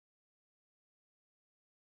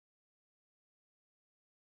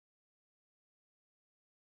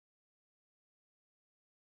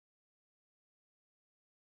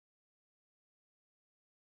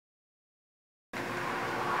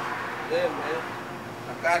Yeah, man.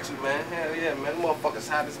 I got you, man. Hell yeah, man. The motherfucker's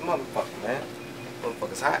hot as motherfucker, man.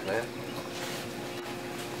 Motherfucker's hot, man.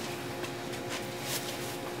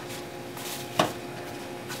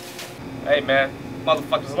 Hey, man.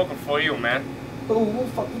 Motherfucker's looking for you, man. Who the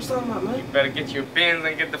fuck you talking about, man? You better get your bins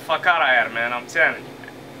and get the fuck out of here, man. I'm telling you, man.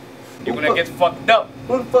 You're gonna get fucked up.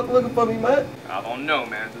 Who the fuck looking for me, man? I don't know,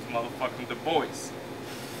 man. This motherfucking the boys.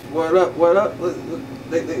 Word up, word up.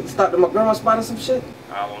 They stopped at my grandma's spot or some shit?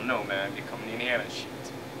 I don't know, man. They coming in here and shit.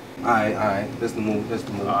 Alright. That's the move, that's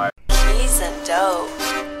the move. Alright. He's a dope.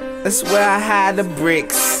 That's where I hide the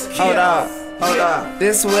bricks. Hold up.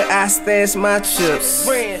 This where I stash my chips.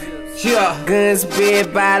 Yeah, guns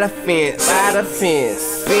bid by the fence.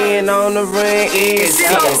 Being on the run is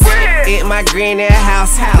tense. At my granny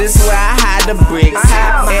house, this where I hide the bricks.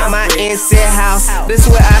 At my auntie house, this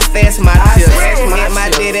where I stash my chips. At my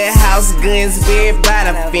daddy house, guns bid by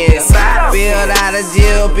the fence. Build out of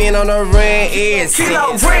jail, been on the run is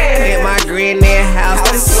tense. At my granny house,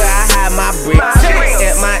 this where I hide my bricks.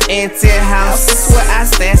 At my auntie house, this where I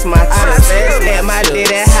stash my chips. At my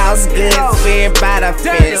daddy house, guns bid by the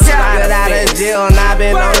fence. Built out of jail and I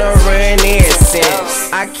been on the run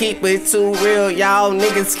since. I keep it too real, y'all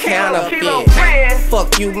niggas counterfeit.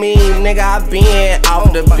 Fuck you mean, nigga, I been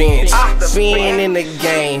off the bench. Been in the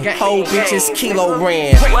game, whole bitches kilo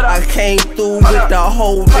ran. I came through with the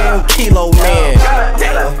whole damn kilo man.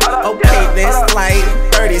 Okay, that's like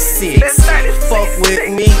 36. Fuck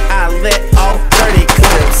with me, I let off 30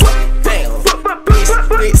 clips.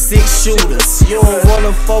 Big 6 shooters. You don't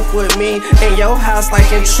wanna fuck with me in your house like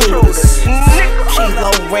intruders.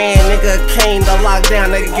 Kilo ran, nigga came to lock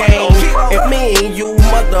down the game. And me and you,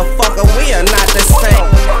 motherfucker, we are not the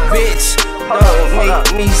same. Bitch, don't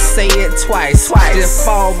make me say it twice. Just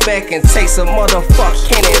fall back and take some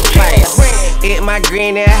motherfucking advice. At my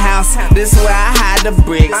granny house, this where I hide the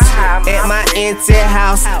bricks. At my auntie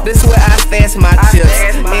house, this where I stash my chips.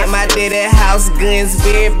 At my daddy house, guns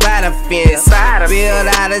bid by the fence. Build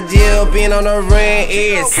out of jail, been on the run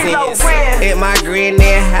ever since. At my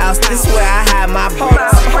granny house, this where I hide my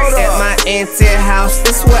bricks. At my auntie house,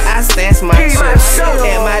 this where I stash my chips.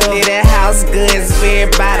 At my daddy house, guns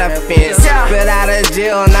bid by the fence. Built out of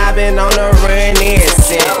jail and I been on the run ever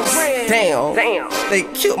since. Damn, they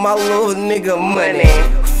killed my little nigga money.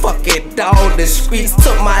 Fuck it, dawg, the streets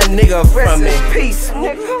took my nigga from me.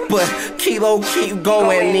 But Kilo keep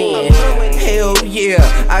going in. Hell yeah,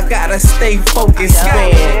 I gotta stay focused,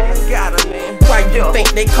 man. Why you think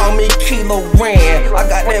they call me Kilo Ran? I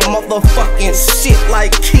got that motherfucking shit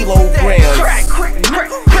like kilograms.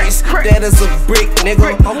 That is a brick,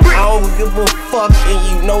 nigga. I don't give a fuck, and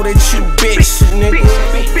you know that you bitch, nigga.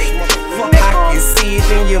 I can see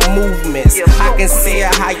it in your movements. I can see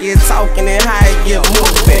it how you're talking and how you're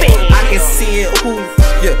moving. I can see it who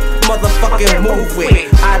you motherfucking move with.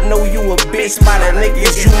 I know you a bitch by the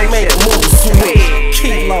niggas you make moves with.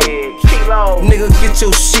 Kilo, nigga, get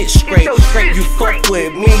your shit straight. You fuck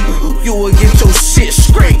with me, you will get your shit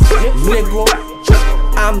straight, nigga.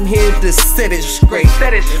 I'm here to set it straight.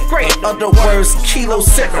 In other words, Kilo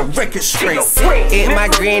set the record straight. At my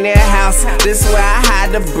granny house, this where I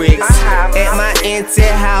hide the bricks. At my auntie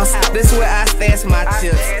house, this where I stash my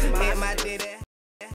chips.